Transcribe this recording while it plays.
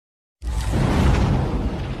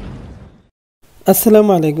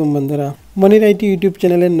আসসালামু আলাইকুম বন্ধুরা, মনির আইটি ইউটিউব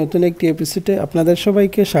চ্যানেলের নতুন একটি এপিসোডে আপনাদের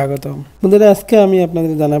সবাইকে স্বাগতম। বন্ধুরা, আজকে আমি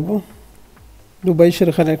আপনাদের জানাবো দুবাই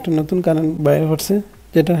সরকার একটা নতুন কানুন বাইর করছে,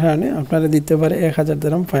 যেটার কারণে আপনারা দিতে পারে 1000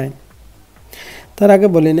 দিরহাম ফাইন। তার আগে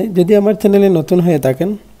বলে নেই, যদি আমার চ্যানেলে নতুন হয়ে থাকেন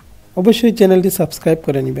অবশ্যই চ্যানেলটি সাবস্ক্রাইব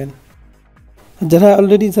করে নেবেন। যারা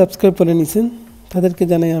অলরেডি সাবস্ক্রাইব করে নিয়েছেন তাদেরকে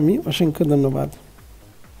জানাই আমি অসংখ্য ধন্যবাদ।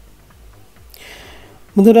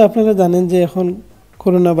 বন্ধুরা, আপনারা জানেন যে এখন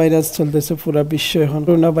করোনা ভাইরাস চলতেছে, পুরো বিশ্ব এখন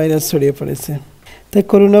করোনা ভাইরাস ছড়িয়ে পড়েছে। তাই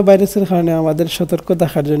করোনা ভাইরাসের কারণে আমাদের সতর্ক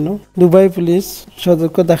থাকার জন্য দুবাই পুলিশ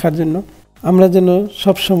সতর্ক থাকার জন্য আমরা যেন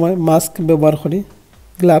সব সময় মাস্ক ব্যবহার করি,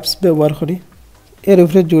 গ্লাভস ব্যবহার করি, এর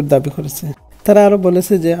উপরে জোর দাবি করেছে। তারা আরও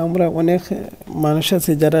বলেছে যে আমরা অনেক মানুষ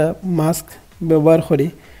আছে যারা মাস্ক ব্যবহার করি,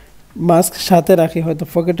 মাস্ক সাথে রাখি, হয়তো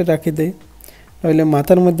পকেটে রাখি দেয়, নইলে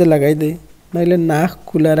মাথার মধ্যে লাগাই দেয়, নইলে নাক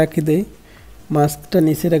খোলা রাখি দেয়, মাস্কটা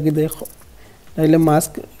নিচে রাখি দেয়, নইলে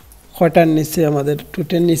মাস্ক খটার নিচে আমাদের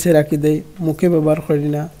টুটের নিচে রাখি দেয়, মুখে ব্যবহার করি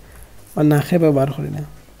না বা নাকে ব্যবহার করি না।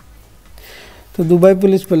 তো দুবাই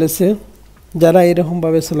পুলিশ বলেছে যারা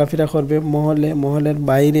এরকমভাবে চলাফেরা করবে মহলের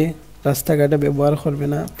বাইরে রাস্তাঘাটে ব্যবহার করবে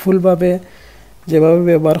না, ফুলভাবে যেভাবে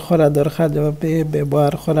ব্যবহার করা দরকার, যেভাবে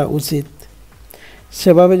ব্যবহার করা উচিত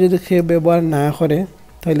সেভাবে যদি কেউ ব্যবহার না করে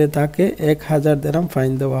তাহলে তাকে 1000 দিরহাম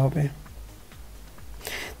ফাইন দেওয়া হবে।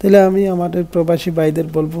 তাহলে আমি আমাদের প্রবাসী ভাইদের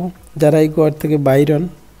বলবো, যারা এই ঘর থেকে বাইরন,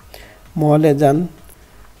 মহলে যান,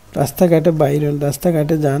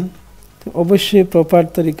 রাস্তাঘাটে যান, তো অবশ্যই প্রপার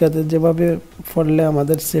তরিকাতে যেভাবে পড়লে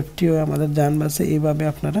আমাদের সেফটি হয়, আমাদের যান বাঁচে, এইভাবে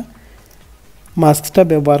আপনারা মাস্কটা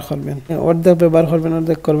ব্যবহার করবেন। অর্ধেক ব্যবহার করবেন,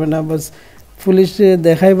 অর্ধেক করবেন না, বাস পুলিশে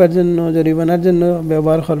দেখাইবার জন্য, জরিমানার জন্য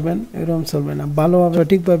ব্যবহার করবেন, এরকম চলবে না। ভালোভাবে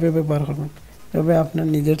সঠিকভাবে ব্যবহার করবেন, তবে আপনার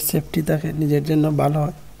নিজের সেফটি থাকে, নিজের জন্য ভালো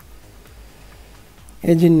হয়।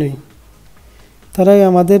 এই জন্যই তারাই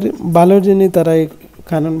আমাদের ভালোর জন্যই তারাই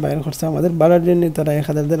কানুন বাইর করছে, আমাদের ভালোর জন্যই তারা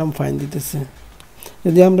 1000 দিরহাম ফাইন দিতেছে।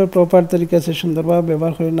 যদি আমরা প্রপার তরিকাতে সুন্দরভাবে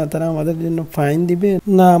ব্যবহার করি না, তারা আমাদের জন্য ফাইন দিবে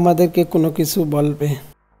না আমাদেরকে কোনো কিছু বলবে।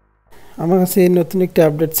 আমার কাছে এই নতুন একটি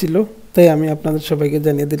আপডেট ছিল, তাই আমি আপনাদের সবাইকে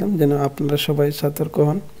জানিয়ে দিলাম যেন আপনারা সবাই সতর্ক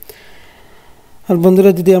হন। আর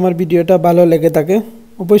বন্ধুরা, যদি আমার ভিডিওটা ভালো লেগে থাকে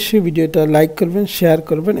অবশ্যই ভিডিওটা লাইক করবেন, শেয়ার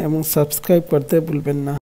করবেন এবং সাবস্ক্রাইব করতে ভুলবেন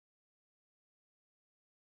না।